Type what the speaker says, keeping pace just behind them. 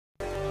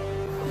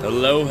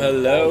Hello,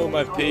 hello,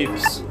 my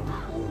peeps.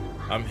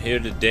 I'm here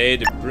today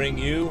to bring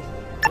you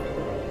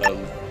a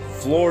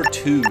floor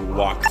 2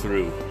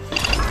 walkthrough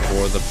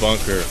for the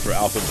bunker, for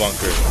Alpha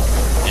Bunker.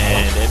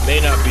 And it may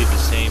not be the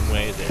same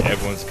way that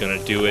everyone's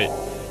gonna do it,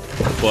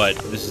 but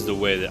this is the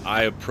way that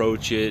I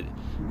approach it.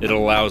 It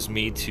allows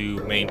me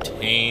to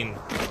maintain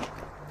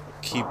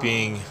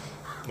keeping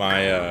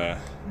my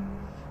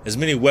as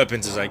many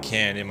weapons as I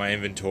can in my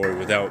inventory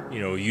without,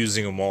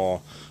 using them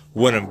all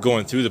when I'm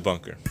going through the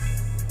bunker.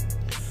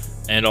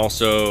 And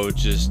also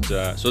just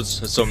so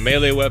it's some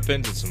melee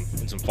weapons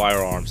and some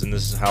firearms, and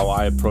this is how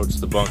I approach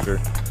the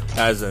bunker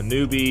as a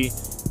newbie.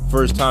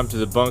 First time to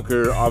the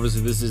bunker,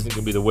 obviously this isn't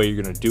gonna be the way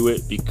you're gonna do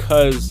it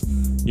because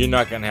you're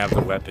not gonna have the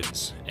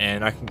weapons,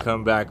 and I can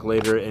come back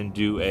later and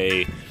do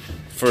a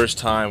first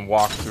time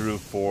walkthrough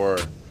for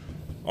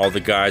all the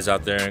guys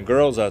out there and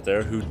girls out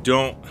there who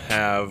don't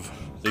have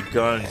the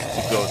guns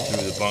to go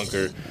through the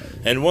bunker.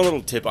 And one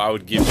little tip I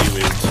would give you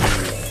is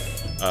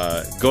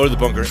to go to the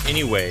bunker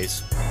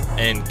anyways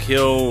and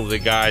kill the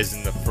guys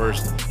in the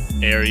first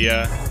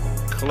area,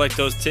 collect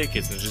those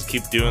tickets, and just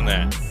keep doing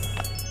that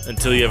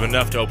until you have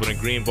enough to open a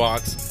green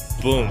box.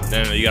 Boom,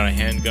 then you got a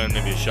handgun,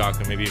 maybe a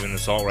shotgun, maybe even an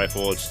assault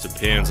rifle. It just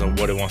depends on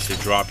what it wants to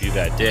drop you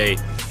that day.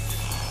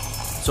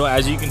 So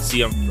as you can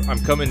see, I'm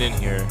coming in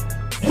here,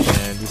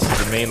 and this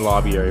is the main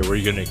lobby area where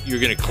you're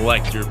gonna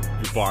collect your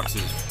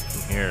boxes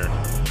from here,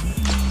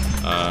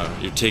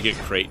 your ticket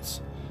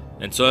crates.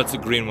 And so that's the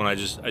green one, I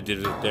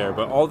did it there.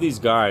 But all these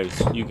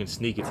guys you can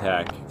sneak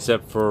attack,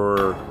 except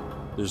for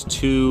there's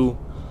 2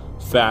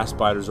 fast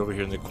spiders over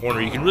here in the corner.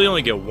 You can really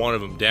only get one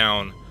of them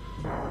down,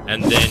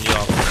 and then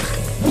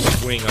you'll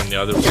swing on the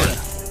other one,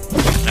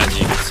 as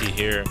you can see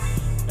here.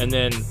 And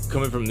then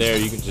coming from there,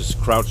 you can just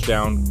crouch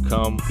down,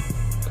 come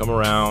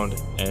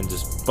around, and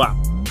just bop,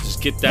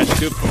 just get that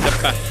dude from the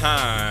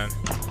behind.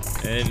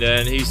 And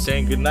then he's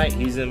saying goodnight.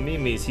 He's in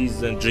Mimi's.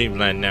 He's in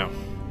Dreamland now.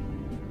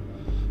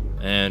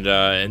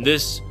 And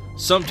this,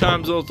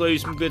 sometimes they'll throw you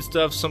some good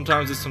stuff,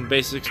 sometimes it's some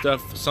basic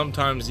stuff,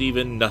 sometimes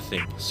even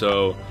nothing.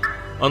 So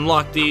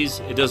unlock these,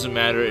 it doesn't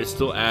matter, it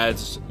still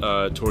adds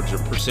towards your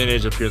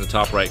percentage up here in the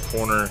top right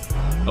corner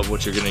of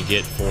what you're gonna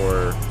get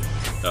for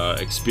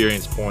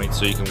experience points,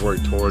 so you can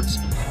work towards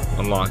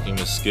unlocking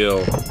a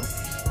skill.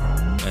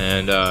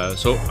 And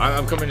so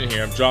I'm coming in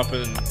here, I'm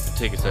dropping the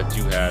tickets I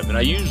do have, and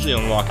I usually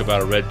unlock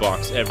about a red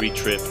box every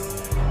trip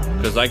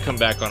because I come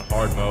back on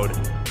hard mode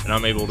and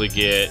I'm able to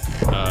get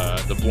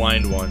the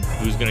blind one,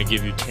 who's gonna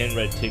give you 10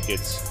 red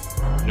tickets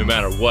no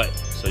matter what.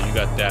 So you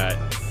got that,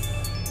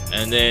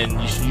 and then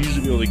you should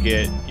usually be able to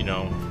get,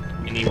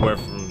 anywhere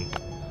from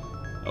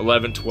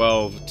 11,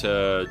 12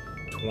 to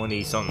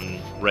 20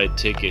 something red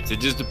tickets.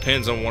 It just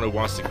depends on what it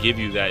wants to give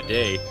you that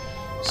day.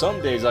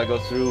 Some days I go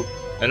through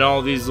and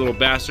all these little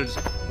bastards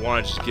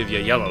want to just give you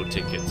yellow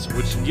tickets,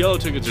 which yellow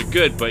tickets are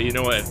good, but you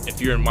know what, if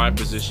you're in my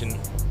position,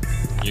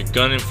 you're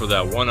gunning for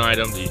that one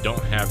item that you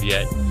don't have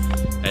yet,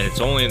 and it's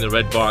only in the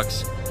red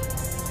box.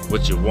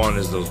 What you want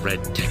is those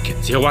red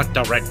tickets. You want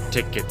the red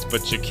tickets,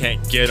 but you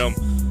can't get them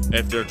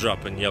if they're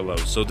dropping yellow.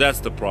 So that's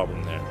the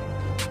problem there.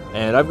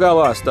 And I've got a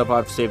lot of stuff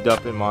I've saved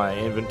up in my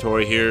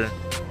inventory here.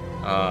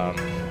 I'm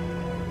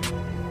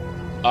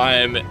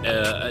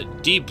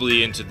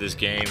deeply into this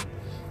game.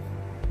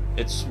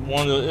 It's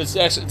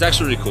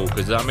actually really cool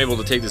because I'm able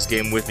to take this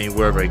game with me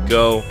wherever I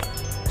go.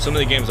 Some of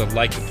the games I'd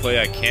like to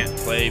play, I can't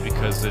play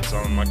because it's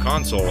on my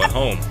console at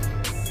home.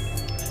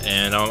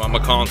 And I'm a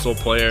console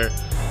player.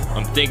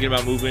 I'm thinking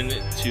about moving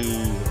to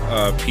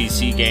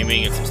PC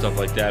gaming and some stuff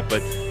like that.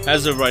 But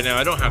as of right now,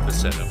 I don't have the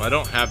setup. I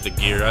don't have the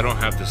gear. I don't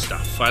have the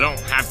stuff. I don't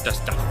have the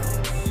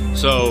stuff.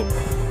 So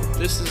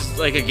this is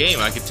like a game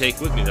I could take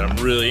with me that I'm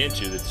really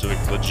into, that's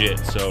legit.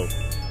 So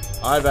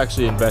I've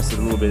actually invested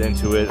a little bit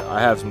into it.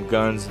 I have some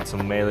guns and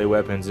some melee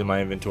weapons in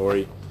my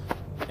inventory,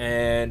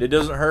 and it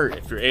doesn't hurt.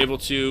 If you're able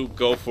to,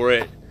 go for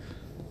it.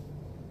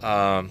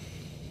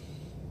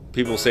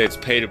 People say it's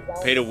pay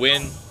to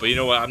win, but you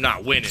know what? I'm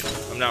not winning.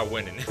 I'm not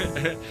winning.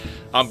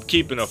 I'm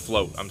keeping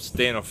afloat. I'm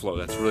staying afloat.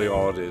 That's really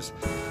all it is.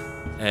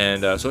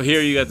 And so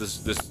here you got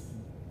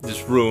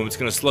this room. It's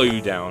gonna slow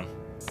you down.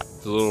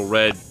 The little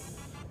red,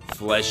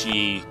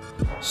 fleshy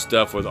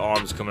stuff with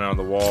arms coming out of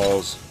the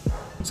walls.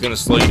 It's gonna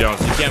slow you down,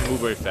 so you can't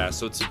move very fast.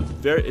 So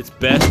it's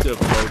best to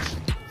approach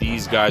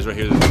these guys right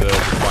here, the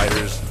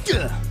fighters,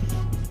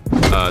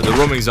 the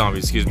roaming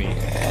zombies, excuse me,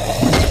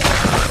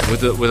 with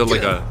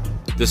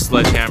the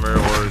sledgehammer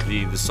or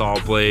the saw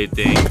blade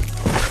thing.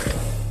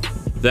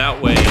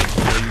 That way,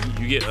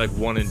 you get like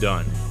one and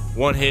done,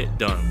 one hit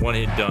done,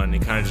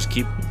 and kind of just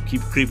keep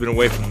creeping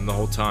away from them the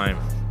whole time.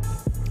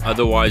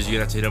 Otherwise, you're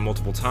gonna have to hit them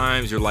multiple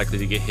times. You're likely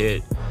to get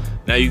hit.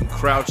 Now you can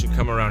crouch and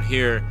come around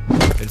here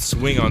and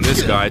swing on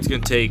this guy. It's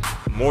gonna take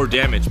more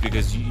damage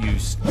because you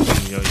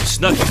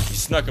snuck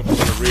him from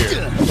the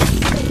rear.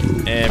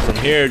 And from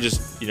here,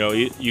 just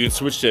you can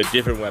switch to a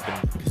different weapon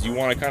because you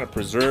want to kind of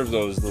preserve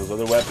those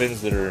other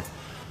weapons that are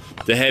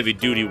the heavy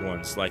duty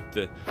ones, like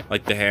the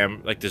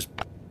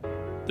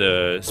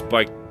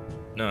spike.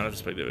 No, not the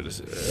spike.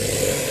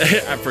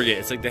 I forget.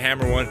 It's like the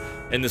hammer one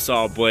and the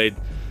saw blade.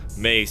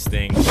 mace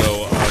thing.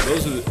 So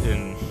those are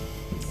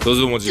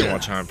the ones you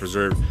want to try and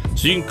preserve.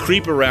 So you can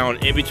creep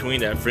around in between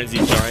that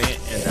frenzied giant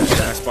and that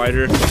fast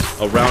spider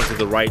around to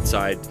the right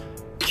side,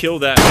 kill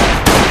that,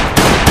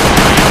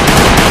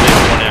 and then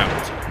run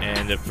out.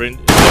 And the friend,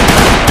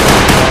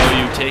 while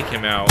you take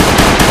him out,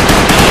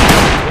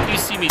 what you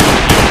see me doing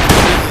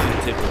here, this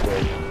isn't typical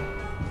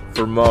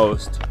for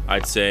most,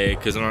 I'd say,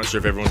 because I'm not sure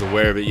if everyone's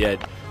aware of it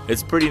yet.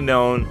 It's pretty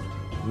known,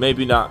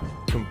 maybe not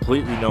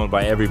completely known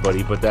by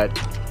everybody, but that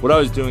what I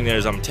was doing there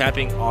is I'm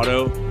tapping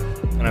auto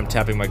and I'm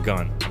tapping my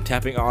gun. I'm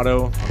tapping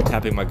auto, I'm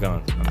tapping my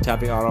gun. I'm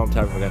tapping auto, I'm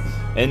tapping my gun.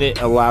 And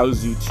it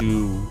allows you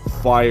to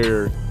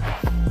fire,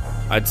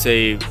 I'd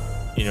say,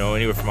 you know,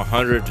 anywhere from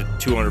 100 to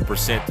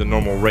 200% the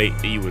normal rate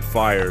that you would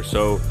fire.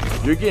 So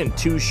you're getting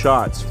 2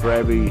 shots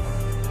for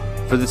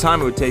the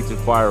time it would take to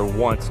fire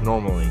once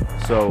normally.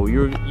 So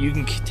you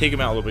can take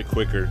them out a little bit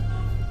quicker.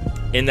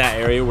 In that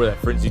area where that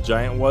frenzied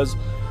giant was,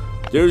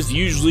 there's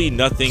usually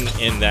nothing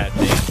in that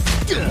thing,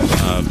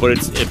 but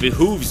it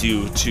behooves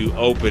you to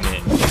open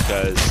it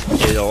because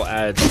it'll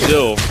add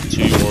still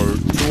to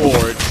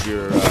towards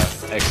your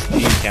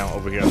XP count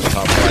over here on the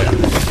top right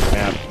of the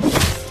map.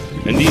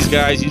 And these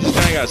guys, you just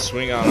kind of got to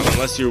swing on them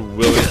unless you're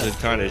willing to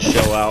kind of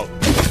shell out,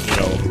 you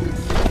know,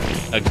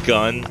 a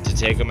gun to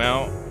take them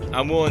out.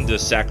 I'm willing to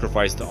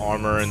sacrifice the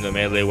armor and the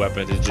melee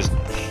weapon to just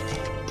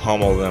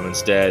pummel them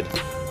instead.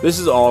 This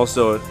is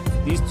also,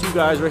 these 2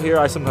 guys right here,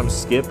 I sometimes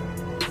skip.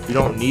 You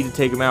don't need to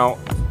take them out.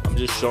 I'm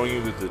just showing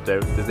you that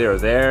they're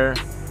there,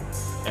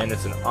 and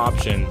it's an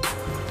option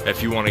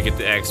if you want to get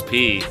the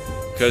XP,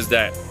 because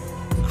that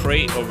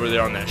crate over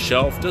there on that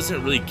shelf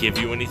doesn't really give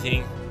you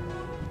anything.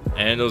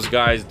 And those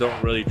guys don't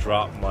really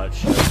drop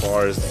much as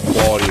far as the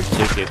quality of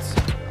tickets.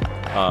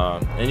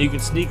 And you can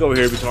sneak over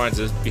here behind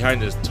this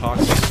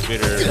toxic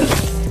spitter,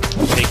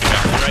 take him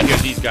out. And right here,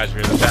 these guys are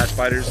here, the fast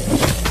spiders.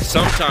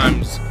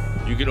 Sometimes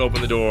you can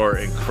open the door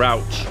and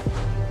crouch.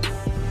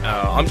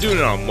 I'm doing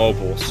it on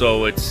mobile,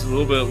 so it's a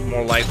little bit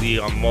more likely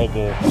on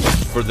mobile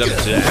for them to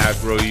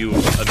aggro you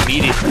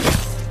immediately,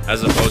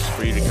 as opposed to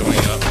for you to coming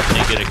up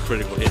and get a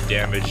critical hit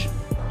damage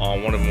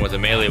on one of them with a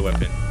melee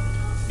weapon.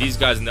 These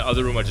guys in the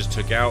other room I just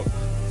took out,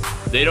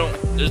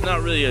 there's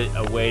not really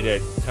a way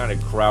to kind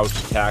of crouch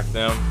attack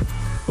them.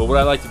 But what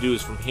I like to do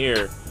is from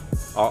here,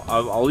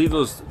 I'll leave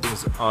those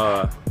things,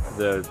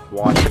 the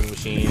washing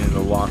machine and the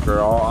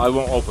locker. I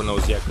won't open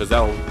those yet because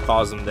that'll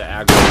cause them to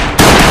aggro you,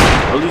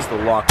 or at least the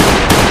locker.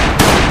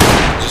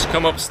 Just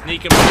come up,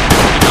 sneak him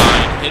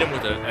behind, hit him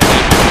with a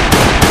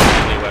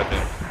melee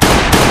weapon,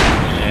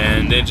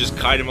 and then just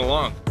kite him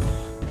along.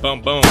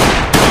 Boom, boom, boom,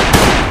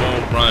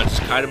 boom, run.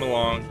 Just kite him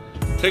along.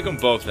 Take them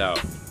both out,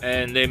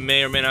 and they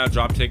may or may not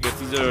drop tickets.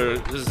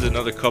 This is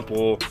another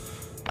couple,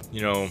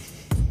 you know,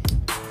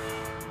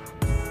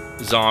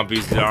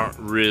 zombies that aren't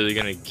really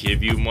gonna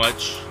give you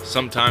much.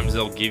 Sometimes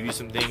they'll give you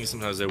some things,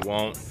 sometimes they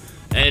won't.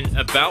 And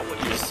about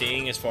what you're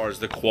seeing as far as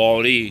the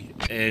quality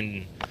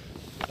and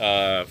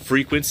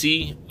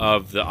frequency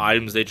of the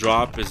items they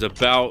drop is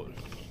about,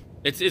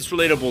 it's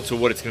relatable to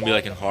what it's gonna be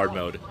like in hard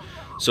mode.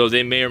 So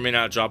they may or may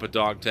not drop a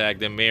dog tag,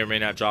 they may or may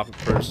not drop a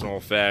personal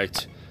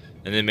effect,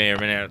 and they may or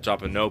may not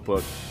drop a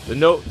notebook. The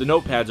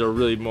notepads are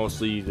really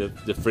mostly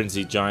the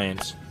frenzied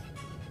giants,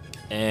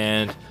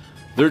 and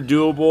they're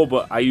doable,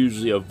 but I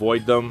usually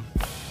avoid them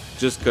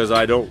just because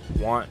I don't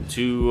want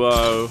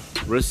to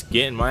risk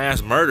getting my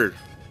ass murdered.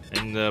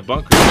 And the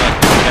bunker's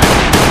not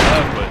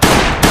that but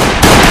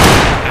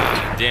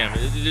damn,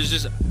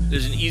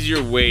 there's an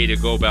easier way to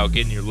go about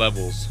getting your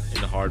levels in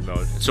the hard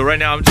mode. So right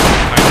now I'm just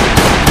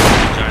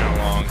giant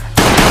along.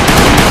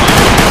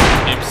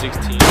 My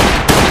M16.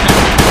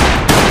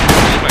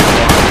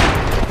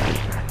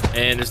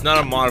 And it's not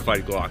a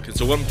modified Glock. And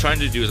so what I'm trying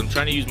to do is I'm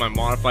trying to use my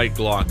modified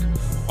Glock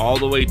all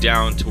the way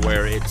down to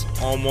where it's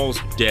almost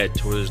dead,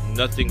 to where there's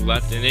nothing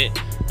left in it,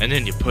 and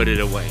then you put it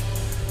away.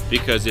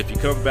 Because if you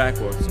come back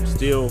with some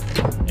steel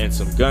and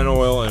some gun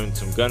oil and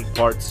some gun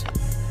parts,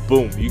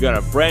 boom, you got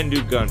a brand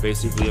new gun,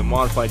 basically a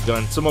modified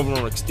gun. Some of them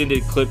are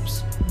extended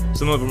clips,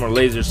 some of them are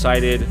laser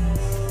sighted.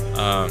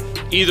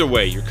 Either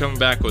way, you're coming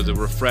back with a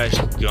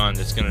refreshed gun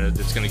that's gonna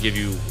give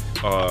you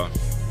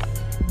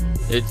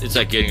it's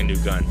like getting a new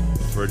gun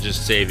for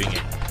just saving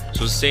it.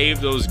 So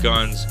save those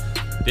guns,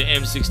 the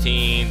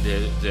M16,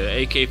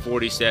 the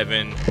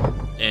AK-47,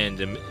 and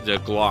the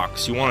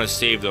Glocks. You want to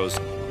save those.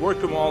 Work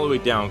them all the way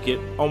down. Get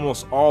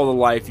almost all the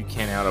life you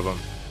can out of them,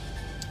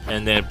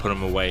 and then put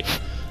them away.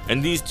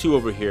 And these 2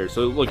 over here.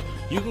 So look,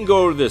 you can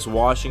go to this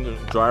washing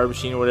dryer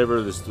machine or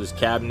whatever, this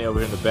cabinet over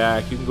here in the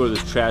back. You can go to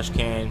this trash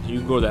can. You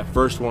can go to that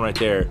first one right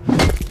there.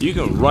 You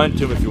can run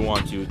to them if you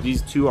want to.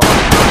 These 2 are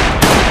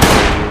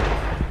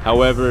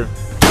however, you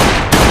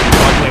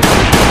want them to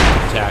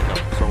attack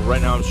them. So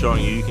right now I'm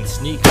showing you can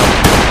sneak up on the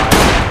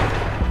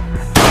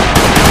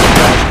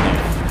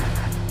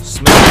side,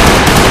 smash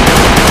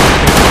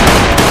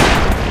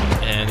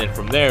them, and then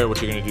from there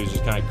what you're going to do is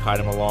just kind of kite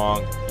them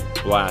along,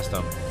 blast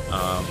them.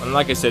 And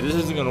like I said, this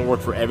isn't going to work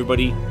for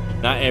everybody.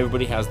 Not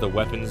everybody has the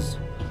weapons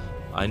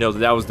I know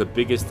that was the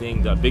biggest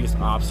thing, the biggest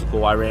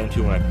obstacle I ran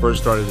into when I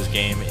first started this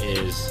game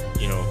is,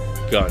 you know,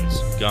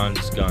 guns.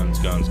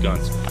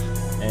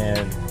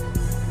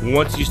 And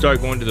once you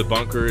start going to the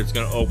bunker, it's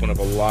going to open up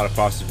a lot of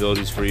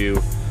possibilities for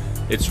you.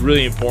 It's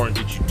really important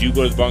that you do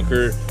go to the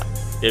bunker.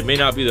 It may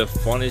not be the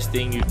funnest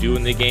thing you do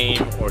in the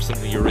game or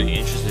something you're really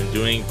interested in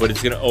doing, but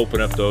it's going to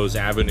open up those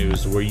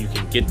avenues where you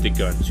can get the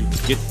guns, you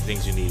can get the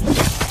things you need.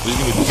 There's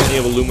going to be plenty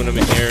of aluminum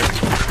in here,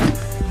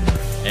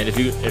 and if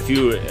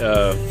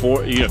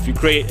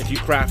you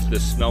craft the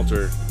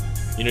smelter,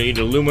 you know, you need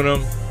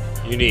aluminum,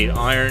 you need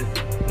iron,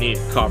 you need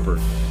copper.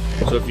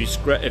 So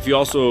if you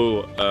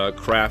also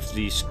craft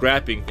the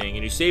scrapping thing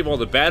and you save all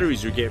the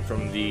batteries you're getting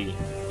from the,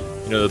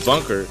 you know, the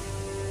bunker,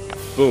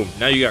 boom,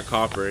 now you got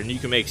copper, and you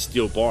can make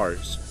steel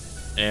bars.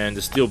 And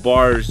the steel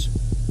bars,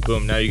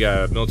 boom, now you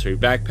got a military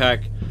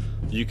backpack.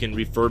 You can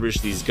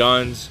refurbish these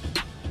guns.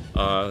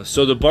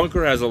 So the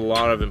bunker has a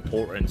lot of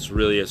importance,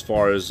 really, as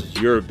far as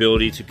your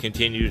ability to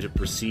continue to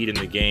proceed in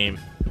the game.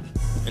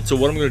 And so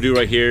what I'm going to do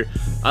right here,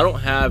 I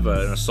don't have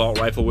an assault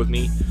rifle with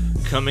me.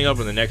 Coming up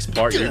in the next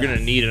part, you're going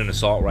to need an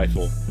assault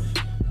rifle.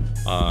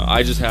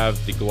 I just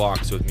have the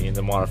Glocks with me, and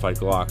the modified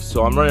Glocks.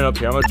 So I'm running up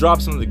here. I'm going to drop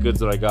some of the goods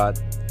that I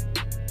got,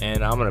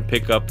 and I'm going to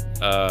pick up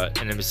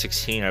an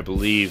M16, I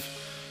believe.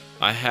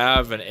 I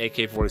have an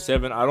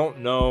AK-47. I don't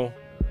know.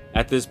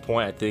 At this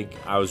point, I think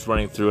I was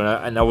running through,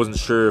 and I wasn't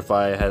sure if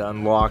I had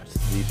unlocked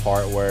the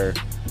part where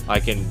I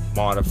can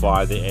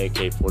modify the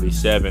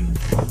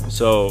AK-47.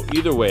 So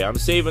either way, I'm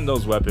saving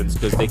those weapons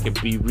because they can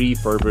be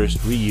refurbished,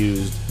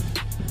 reused,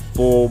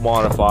 full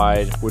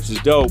modified, which is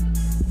dope.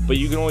 But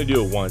you can only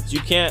do it once. You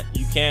can't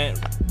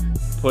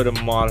put a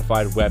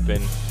modified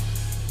weapon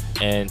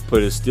and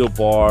put a steel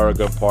bar,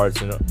 gun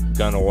parts, and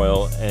gun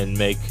oil and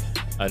make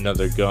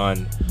another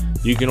gun.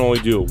 You can only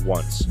do it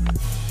once.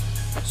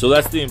 So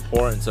that's the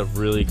importance of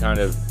really kind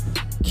of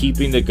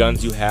keeping the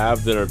guns you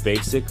have that are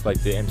basic,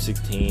 like the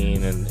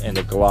M16 and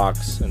the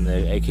Glocks and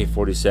the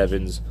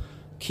AK-47s.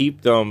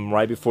 Keep them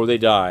right before they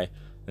die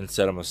and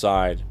set them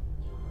aside.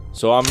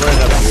 So I'm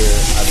running up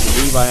here. I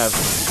believe I have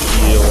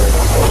steel or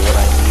what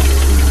I need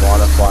to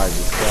modify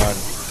this gun.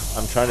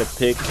 I'm trying to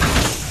pick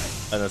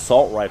an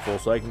assault rifle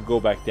so I can go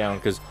back down,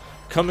 because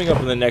coming up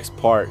in the next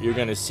part, you're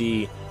going to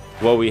see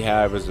what we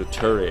have as a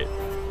turret.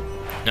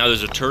 Now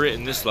there's a turret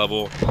in this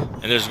level,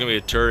 and there's going to be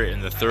a turret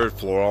in the 3rd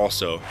floor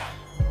also.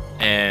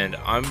 And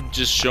I'm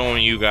just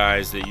showing you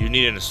guys that you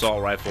need an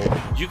assault rifle.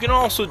 You can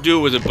also do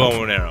it with a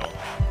bow and arrow.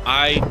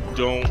 I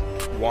don't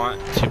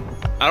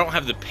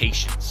have the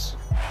patience.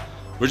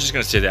 We're just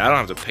going to say that. I don't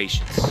have the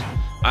patience.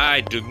 I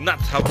do not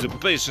have the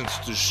patience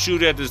to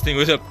shoot at this thing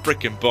with a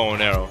freaking bow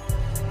and arrow.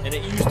 And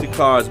it used to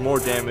cause more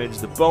damage.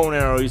 The bow and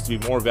arrow used to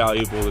be more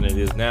valuable than it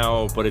is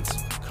now, but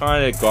it's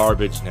kind of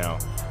garbage now.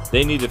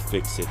 They need to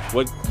fix it.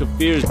 What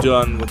Kafir's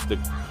done with the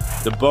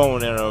bow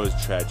and arrow is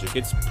tragic.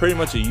 It's pretty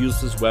much a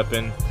useless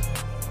weapon.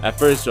 At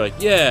first you're like,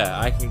 yeah,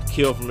 I can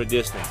kill from a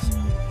distance,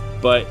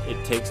 but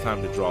it takes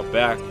time to draw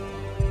back.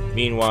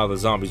 Meanwhile, the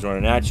zombies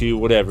running at you,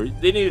 whatever.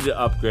 They needed to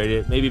upgrade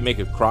it. Maybe make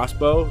a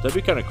crossbow. That'd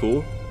be kind of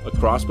cool. A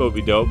crossbow would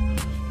be dope.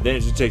 Then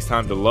it just takes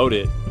time to load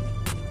it,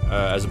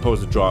 as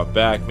opposed to draw it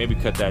back. Maybe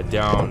cut that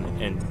down,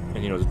 and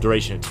you know, the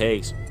duration it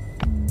takes.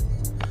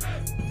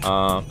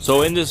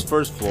 So in this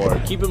 1st floor,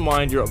 keep in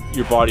mind your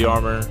body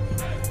armor.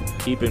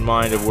 Keep in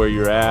mind of where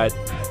you're at.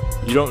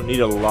 You don't need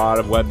a lot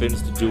of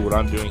weapons to do what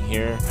I'm doing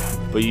here,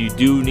 but you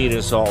do need an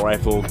assault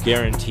rifle,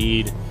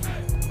 guaranteed.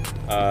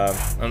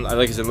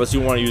 Like I said, unless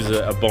you want to use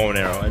a bow and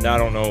arrow, and I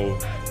don't know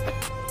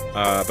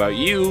about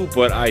you,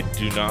 but I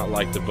do not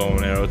like the bow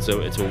and arrow. It's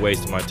a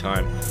waste of my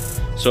time.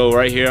 So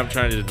right here, I'm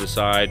trying to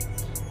decide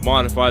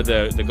modify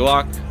the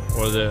Glock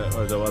or the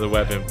other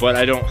weapon, but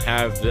I don't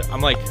have the.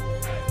 I'm like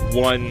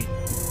one.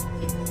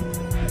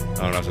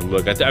 I don't have to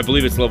look. I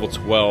believe it's level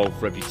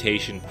 12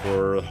 reputation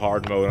for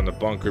hard mode on the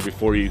bunker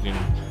before you can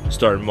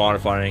start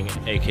modifying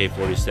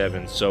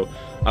AK-47. So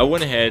I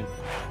went ahead.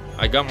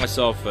 I got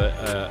myself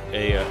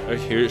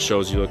here it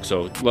shows you. Look,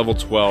 so level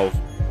 12.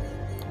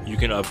 You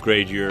can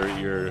upgrade your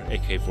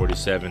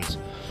AK-47s.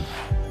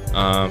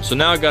 So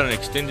now I got an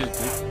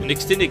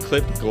extended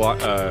clip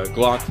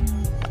Glock,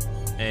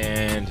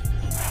 and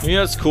you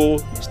know, it's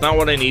cool. It's not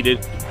what I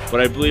needed,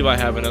 but I believe I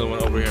have another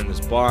one over here in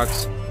this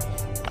box.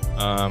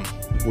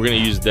 We're gonna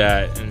use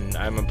that, and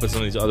I'm gonna put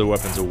some of these other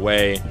weapons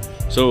away.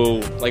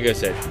 So like I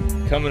said,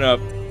 coming up,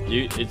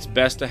 it's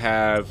best to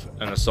have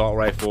an assault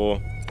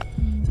rifle.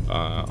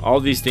 All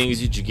these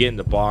things that you get in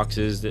the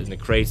boxes, in the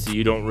crates that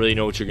you don't really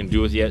know what you're gonna do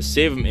with yet,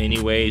 save them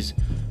anyways.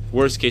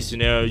 Worst case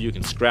scenario, you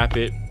can scrap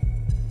it.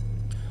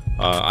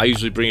 I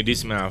usually bring a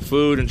decent amount of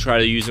food and try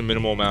to use a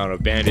minimal amount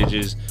of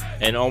bandages,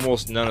 and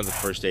almost none of the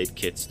first aid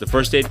kits. The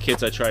first aid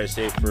kits I try to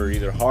save for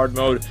either hard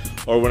mode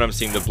or when I'm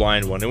seeing the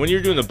blind one. And when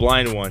you're doing the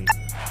blind one,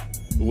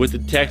 with the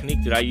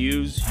technique that I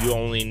use, you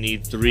only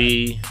need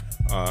 3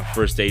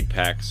 first aid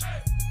packs,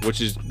 which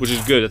is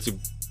good. That's a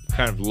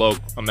kind of low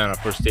amount of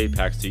first aid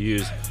packs to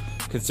use,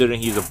 considering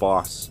he's a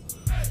boss.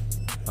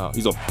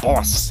 He's a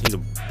boss.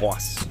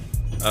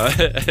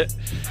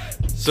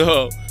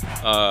 So,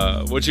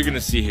 what you're gonna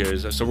see here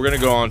is, so we're gonna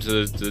go on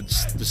to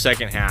the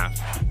second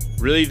half.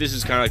 Really, this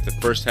is kind of like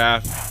the first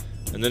half,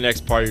 and the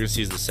next part you're gonna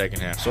see is the second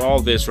half. So all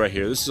this right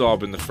here, this has all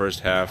been the first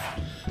half.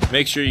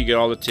 Make sure you get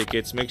all the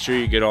tickets. Make sure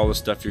you get all the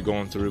stuff you're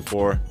going through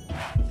for.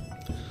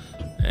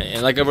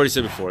 And like I've already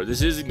said before,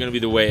 this isn't gonna be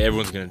the way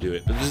everyone's gonna do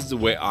it, but this is the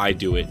way I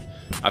do it.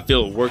 I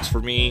feel it works for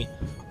me.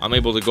 I'm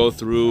able to go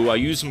through. I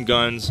use some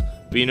guns,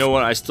 but you know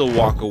what? I still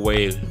walk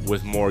away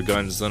with more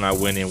guns than I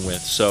went in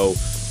with, so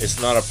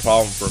it's not a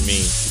problem for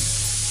me.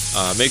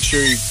 Make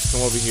sure you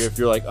come over here if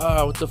you're like,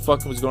 oh, what the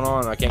fuck was going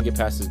on? I can't get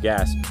past this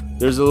gas.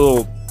 There's a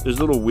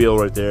little wheel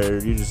right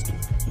there. You just,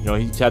 you know,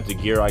 you tap the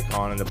gear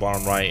icon in the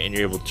bottom right, and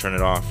you're able to turn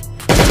it off.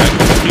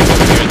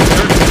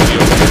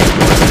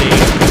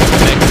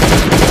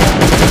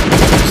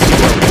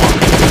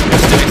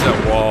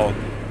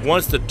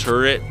 Once the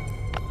turret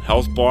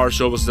health bar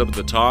shows up at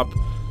the top,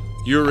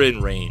 you're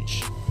in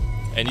range.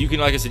 And you can,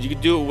 like I said, you can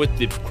do it with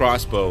the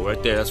crossbow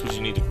right there. That's what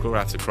you need to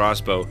craft the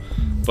crossbow.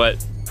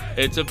 But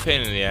it's a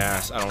pain in the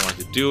ass. I don't like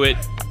to do it.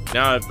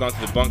 Now I've gone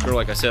to the bunker.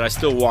 Like I said, I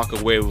still walk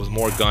away with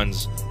more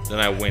guns than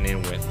I went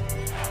in with.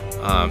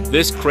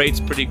 This crate's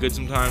pretty good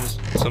sometimes.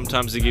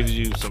 Sometimes it gives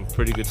you some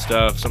pretty good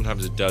stuff.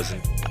 Sometimes it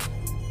doesn't.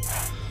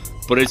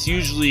 But it's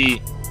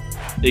usually,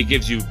 it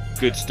gives you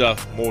good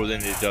stuff more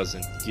than it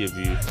doesn't give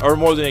you, or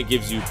more than it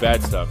gives you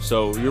bad stuff.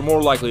 So you're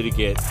more likely to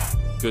get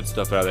good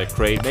stuff out of that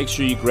crate. Make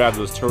sure you grab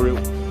those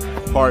turret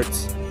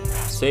parts,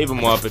 save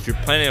them up. If you're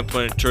planning on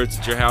putting turrets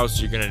at your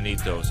house, you're gonna need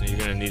those, and you're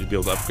gonna need to be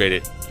able to upgrade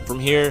it. From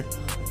here,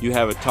 you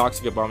have a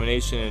toxic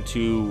abomination and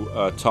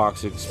 2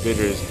 toxic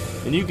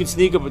spitters, and you can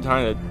sneak up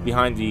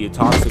behind the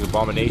toxic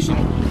abomination,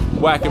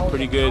 whack it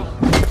pretty good.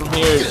 From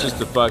here, it's just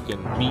a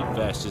fucking meat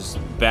fest. Just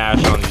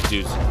bash on these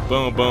dudes.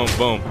 Boom, boom,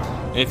 boom.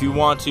 And if you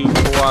want to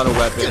pull out a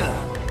weapon, you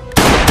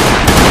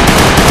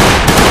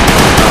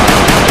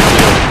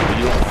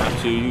don't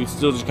have to. You can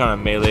still just kind of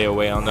melee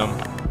away on them.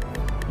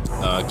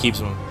 Keep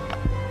some,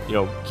 you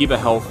know, keep a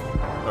health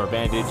or a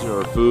bandage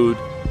or food.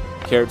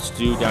 Carrot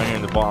stew down here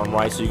in the bottom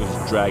right, so you can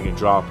just drag and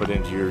drop it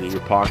into your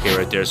pocket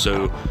right there.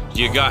 So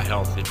you got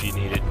health if you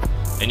need it,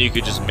 and you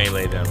could just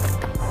melee them.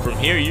 From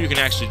here, you can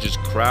actually just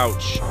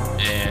crouch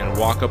and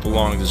walk up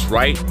along this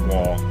right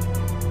wall.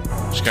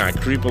 Just kind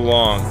of creep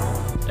along,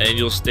 and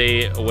you'll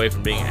stay away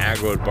from being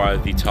aggroed by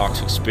the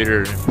toxic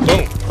spitter.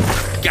 Boom!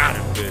 Got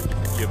him, good.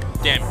 You're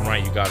damn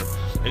right you got him.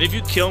 And if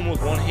you kill him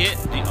with one hit,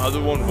 the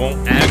other one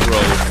won't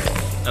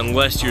aggro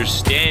unless you're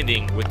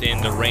standing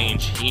within the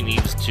range he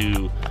needs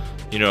to,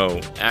 you know,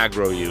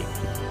 aggro you.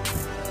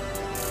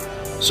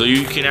 So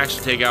you can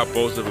actually take out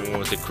both of them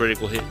with a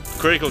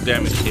critical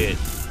damage hit.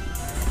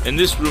 In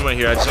this room right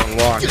here, I just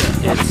unlocked.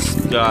 It's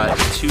got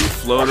 2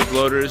 floater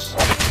bloaters,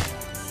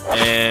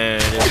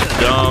 and it's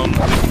dumb.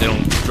 They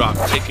don't drop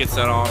tickets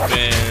that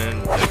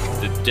often.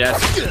 The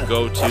desk you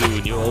go to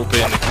and you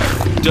open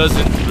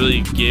doesn't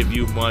really give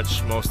you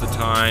much most of the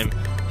time.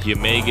 You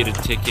may get a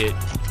ticket.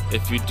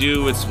 If you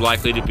do, it's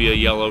likely to be a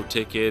yellow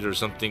ticket or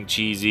something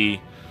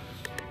cheesy.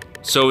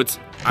 So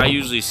I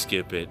usually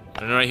skip it.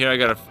 And right here, I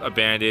got a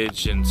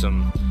bandage and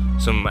some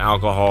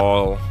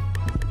alcohol,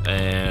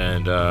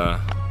 and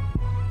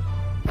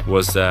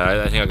what's that?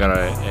 I think I got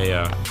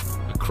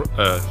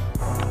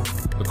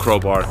a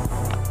crowbar.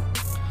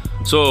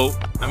 So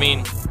I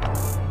mean,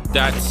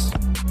 that's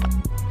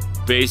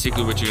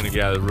basically what you're gonna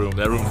get out of the room.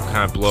 That room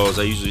kind of blows.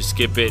 I usually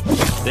skip it.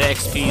 The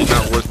XP is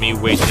not worth me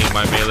wasting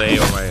my melee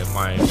or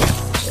my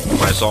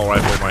assault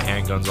rifle or my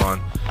handguns on.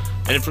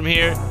 And then from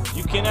here,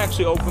 you can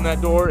actually open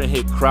that door and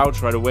hit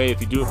crouch right away. If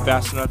you do it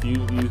fast enough, you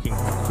can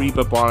creep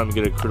up on them and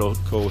get a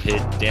critical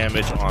hit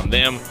damage on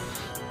them.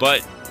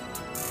 But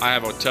I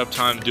have a tough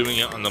time doing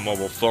it on the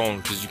mobile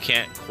phone because you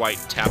can't quite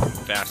tap them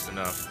fast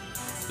enough.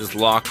 This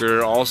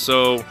locker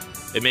also,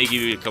 it may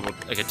give you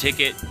a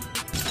ticket,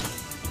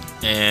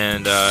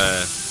 and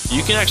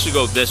you can actually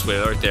go this way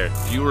right there.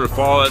 If you were to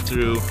follow that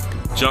through,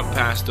 jump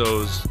past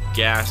those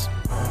gas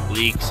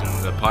leaks in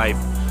the pipe,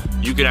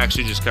 you can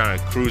actually just kind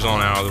of cruise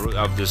on out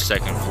of this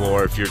second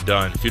floor if you're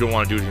done, if you don't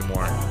want to do it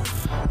anymore.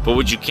 But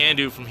what you can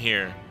do from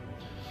here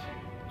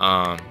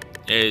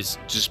is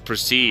just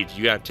proceed.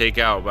 You got to take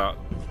out about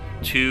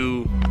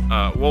 2,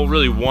 well,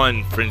 really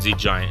 1 frenzied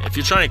giant. If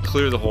you're trying to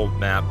clear the whole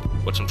map,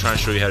 which I'm trying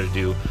to show you how to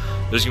do,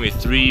 there's gonna be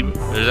 3,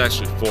 there's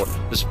actually 4.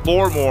 There's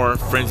 4 more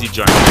frenzied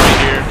giants right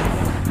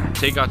here.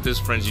 Take out this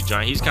frenzied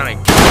giant. He's kind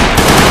of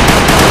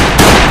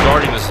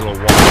guarding this little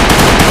wall.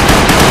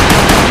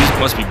 He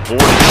must be bored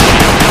as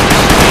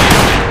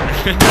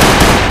shit.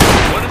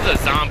 What does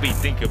a zombie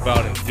think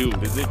about and do?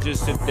 Does it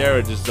just sit there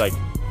and just like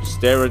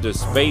stare into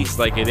space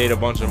like it ate a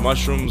bunch of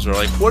mushrooms, or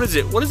like what is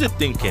it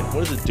thinking?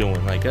 What is it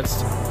doing? Like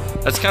that's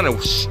kind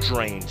of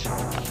strange.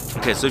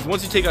 Okay, so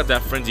once you take out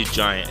that frenzied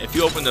giant, if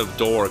you open the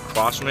door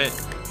across from it,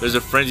 there's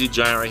a frenzied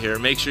giant right here.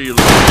 Make sure you're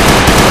looking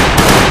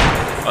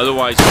at it.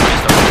 Otherwise you might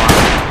start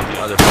firing the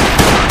other frenzied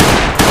giant.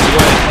 So go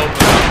ahead and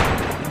open up.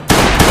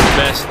 It's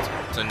best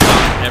to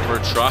not ever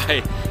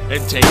try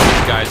and take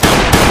these guys out.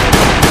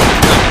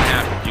 It's not gonna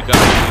happen. You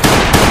gotta use it.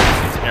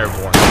 It's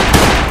airborne.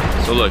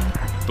 So look,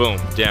 Boom,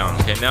 down.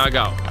 Okay, now I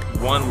got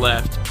one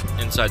left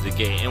inside the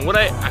gate. And what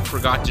I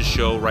forgot to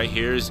show right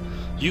here is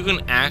you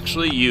can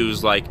actually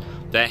use like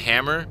that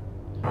hammer.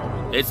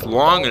 It's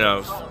long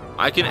enough.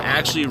 I can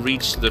actually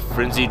reach the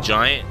Frenzied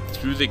Giant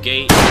through the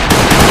gate.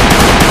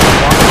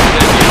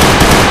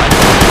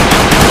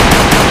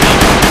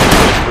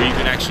 Where you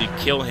can actually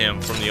kill him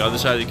from the other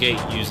side of the gate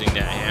using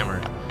that hammer.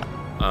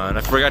 And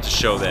I forgot to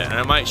show that. And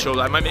I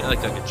might make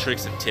like a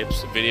tricks and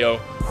tips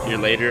video here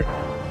later.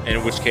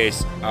 In which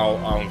case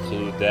I'll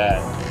include that.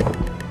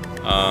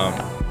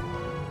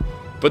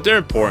 But they're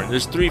important.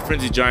 There's 3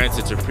 Frenzied Giants.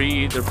 They're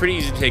pretty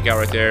easy to take out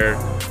right there.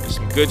 There's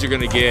some goods you're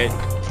gonna get.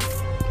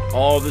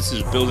 All this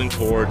is building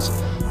towards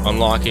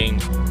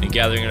unlocking and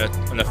gathering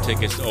enough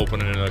tickets to open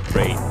another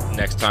crate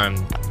next time,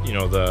 you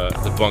know, the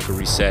bunker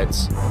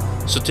resets.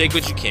 So take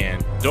what you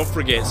can. Don't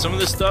forget, some of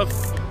this stuff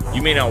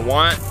you may not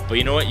want, but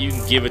you know what? You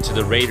can give it to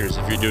the raiders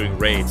if you're doing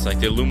raids. Like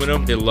the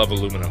aluminum, they love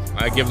aluminum.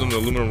 I give them the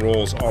aluminum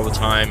rolls all the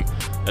time,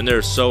 and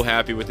they're so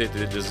happy with it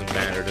that it doesn't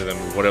matter to them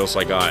what else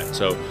I got.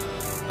 So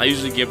I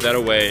usually give that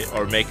away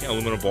or make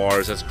aluminum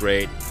bars. That's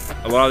great.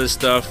 A lot of this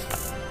stuff,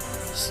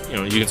 you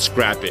know, you can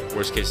scrap it.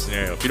 Worst case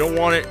scenario. If you don't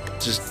want it,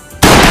 just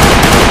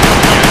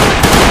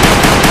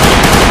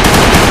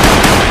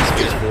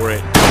for it.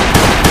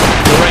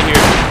 So right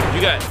here,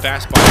 you got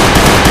fast bodies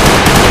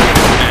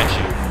at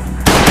you.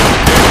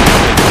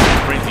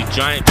 Frenzied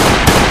Giant,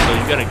 so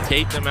you gotta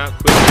take them out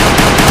quick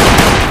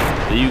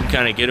so you can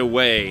kind of get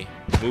away,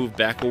 move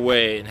back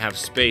away, and have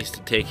space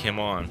to take him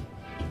on.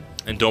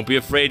 And don't be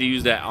afraid to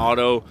use that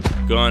auto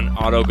gun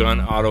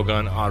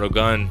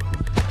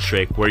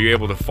trick where you're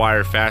able to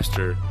fire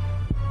faster.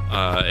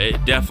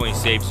 It definitely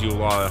saves you a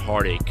lot of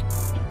heartache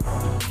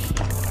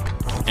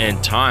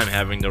and time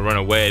having to run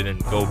away, then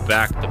go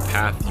back the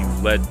path you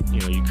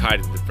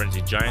guided the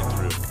Frenzied Giant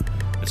through.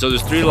 And so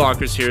there's 3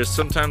 lockers here.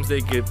 Sometimes they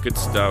give good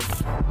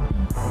stuff.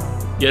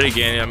 Yet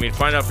again, I mean,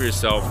 find out for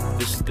yourself.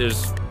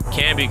 This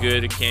can be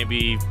good, it can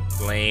be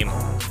lame.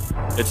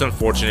 It's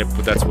unfortunate,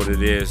 but that's what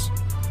it is.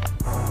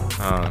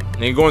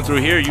 And going through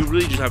here, you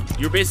really just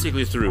you're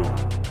basically through.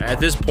 At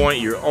this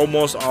point, you're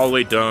almost all the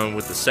way done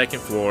with the 2nd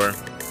floor.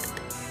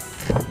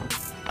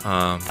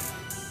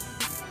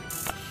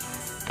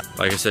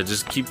 Like I said,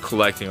 just keep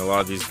collecting a lot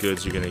of these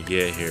goods you're gonna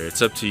get here.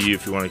 It's up to you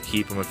if you want to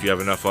keep them, if you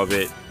have enough of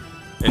it.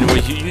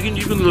 Anyway, you can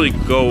literally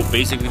go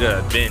basically to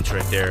that bench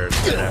right there,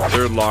 that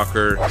 3rd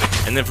locker,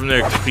 and then from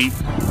there creep,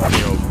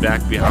 you know,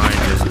 back behind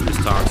this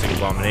Toxic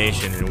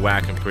Abomination and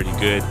whack him pretty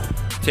good.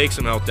 Take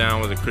some health down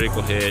with a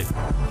critical hit.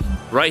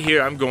 Right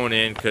here, I'm going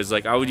in because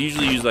like I would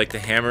usually use like the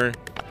hammer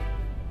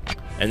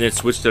and then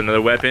switch to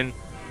another weapon,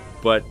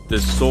 but the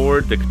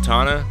sword, the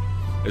katana,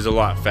 is a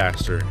lot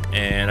faster.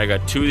 And I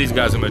got 2 of these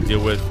guys I'm gonna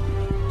deal with,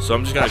 so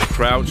I'm just gonna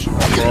crouch,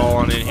 crawl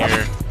on in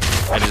here,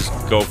 and just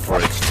go for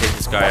it. Just take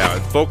this guy out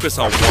and focus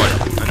on one.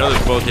 I know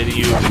they're both hitting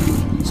you.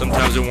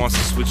 Sometimes it wants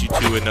to switch you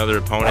to another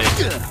opponent.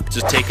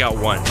 Just take out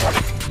one.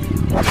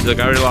 So like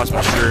I already lost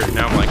my shirt, and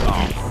now I'm like,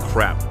 oh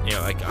crap. You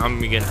know, like I'm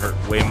getting hurt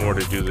way more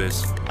to do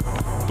this.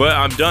 But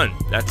I'm done.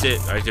 That's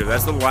it right there.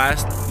 That's the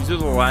last. These are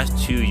the last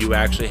 2 you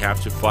actually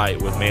have to fight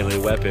with melee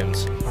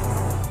weapons.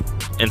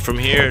 And from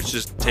here, it's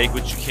just take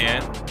what you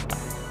can,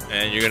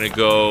 and you're gonna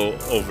go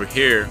over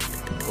here.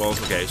 Well,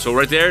 okay. So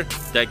right there,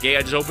 that gate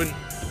I just opened,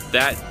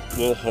 that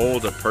will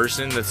hold a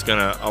person that's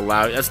gonna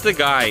allow. That's the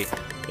guy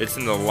that's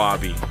in the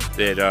lobby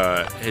that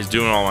is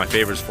doing all my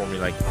favors for me,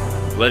 like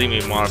letting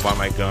me modify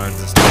my guns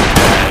and stuff like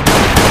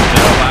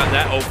that.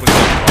 That opens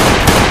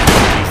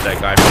up that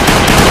guy.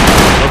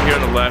 Over here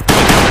on the left,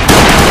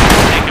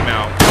 take him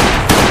out.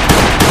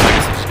 Like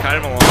I said, just cut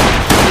him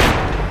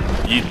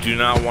along. You do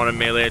not want to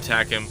melee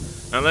attack him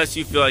unless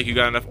you feel like you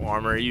got enough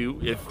armor.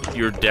 If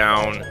you're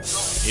down, you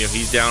know,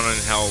 he's down on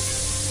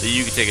health, that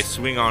you can take a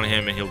swing on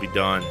him and he'll be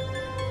done.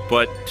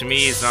 But to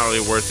me, it's not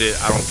really worth it.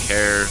 I don't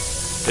care.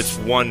 It's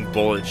 1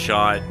 bullet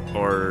shot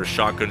or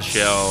shotgun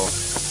shell.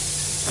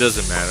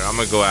 Doesn't matter. I'm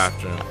gonna go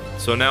after him.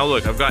 So now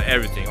look, I've got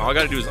everything. All I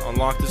gotta do is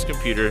unlock this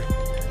computer.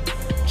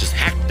 Just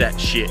hack that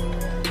shit.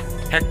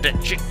 Hack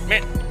that shit,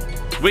 man.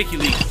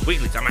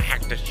 WikiLeaks, I'm gonna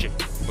hack that shit.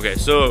 Okay,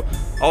 so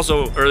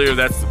also earlier,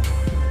 that's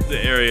the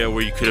area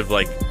where you could have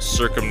like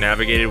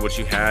circumnavigated what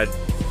you had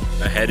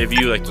ahead of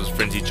you, like those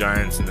Frenzied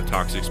Giants and the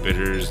Toxic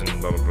Spitters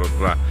and blah blah blah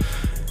blah.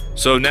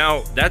 So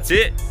now that's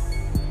it.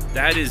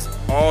 That is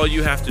all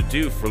you have to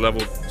do for the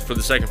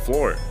 2nd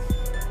floor.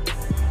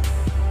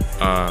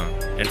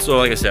 And so,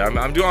 like I said,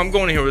 I'm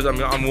going here with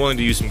I'm willing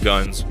to use some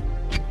guns.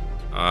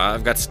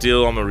 I've got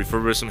steel. I'm gonna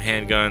refurbish some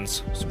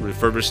handguns,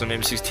 refurbish some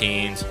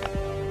M16s.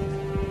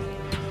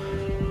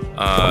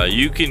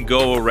 You can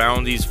go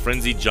around these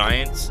Frenzied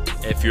Giants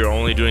if you're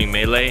only doing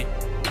melee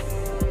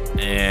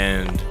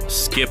and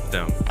skip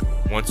them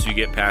once you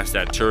get past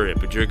that turret.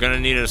 But you're gonna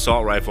need an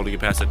assault rifle to get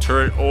past the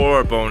turret, or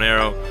a bow and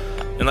arrow.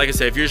 And like I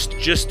said, if you're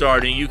just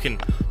starting, you can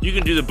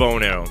do the bow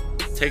and arrow.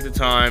 Take the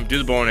time, do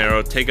the bow and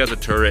arrow, take out the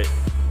turret,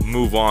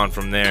 move on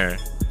from there.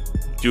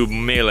 Do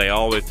melee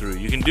all the way through.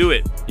 You can do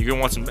it. You're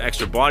gonna want some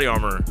extra body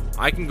armor.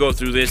 I can go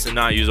through this and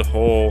not use a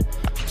whole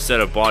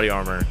set of body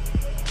armor,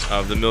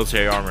 of the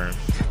military armor.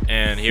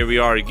 And here we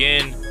are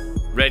again.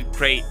 Red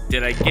crate.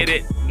 Did I get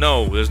it?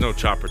 No, there's no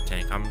chopper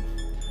tank. I'm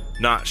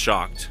not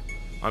shocked.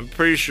 I'm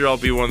pretty sure I'll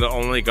be one of the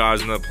only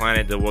guys on the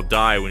planet that will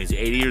die when he's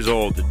 80 years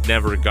old that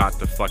never got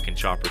the fucking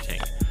chopper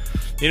tank.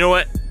 You know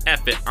what?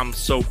 F it. I'm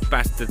so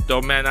bastard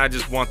though, man. I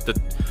just want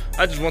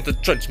the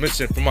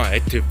transmission for my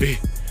ATV.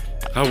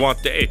 I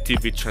want the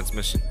ATV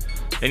transmission.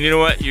 And you know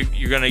what?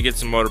 You're gonna get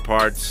some motor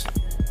parts.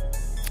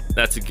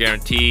 That's a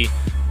guarantee.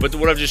 But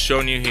what I've just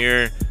shown you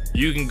here,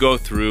 you can go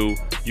through.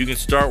 You can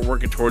start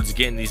working towards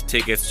getting these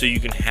tickets so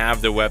you can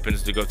have the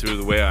weapons to go through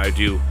the way I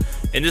do.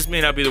 And this may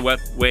not be the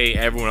way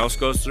everyone else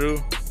goes through,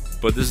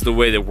 but this is the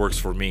way that works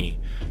for me.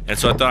 And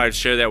so I thought I'd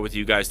share that with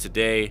you guys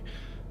today.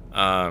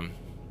 And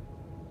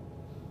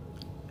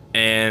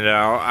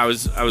I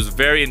was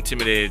very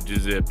intimidated to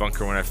do the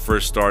bunker when I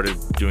first started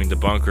doing the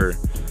bunker.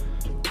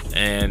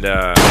 And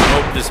I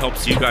hope this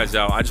helps you guys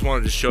out. I just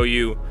wanted to show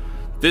you,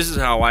 this is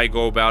how I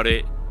go about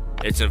it.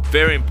 It's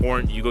very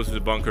important you go through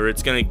the bunker.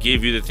 It's going to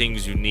give you the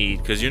things you need,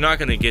 because you're not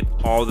going to get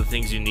all the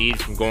things you need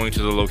from going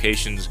to the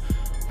locations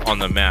on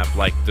the map,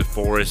 like the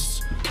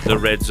forests, the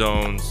red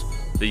zones,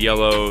 the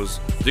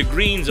yellows. The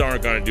greens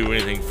aren't going to do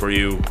anything for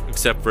you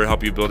except for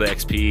help you build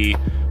XP.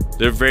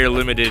 They're very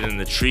limited in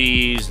the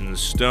trees and the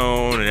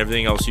stone and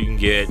everything else you can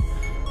get.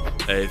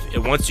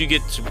 Once you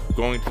get to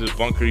going to the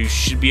bunker, you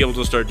should be able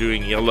to start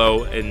doing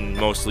yellow and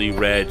mostly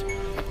red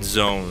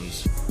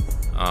zones.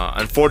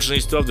 Unfortunately,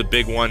 still have the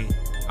big one.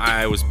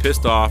 I was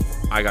pissed off.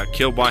 I got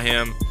killed by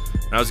him,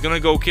 and I was gonna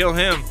go kill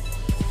him,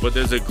 but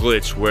there's a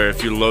glitch where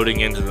if you're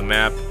loading into the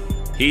map,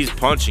 he's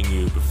punching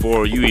you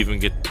before you even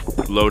get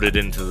loaded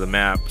into the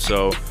map.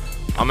 So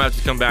I'm gonna have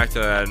to come back to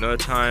that another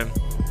time.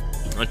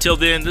 Until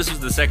then, this is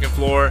the second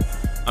floor.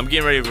 I'm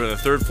getting ready for the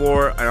third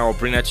floor, and I'll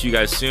bring that to you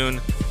guys soon.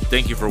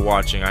 Thank you for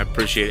watching. I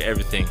appreciate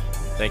everything.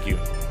 Thank you.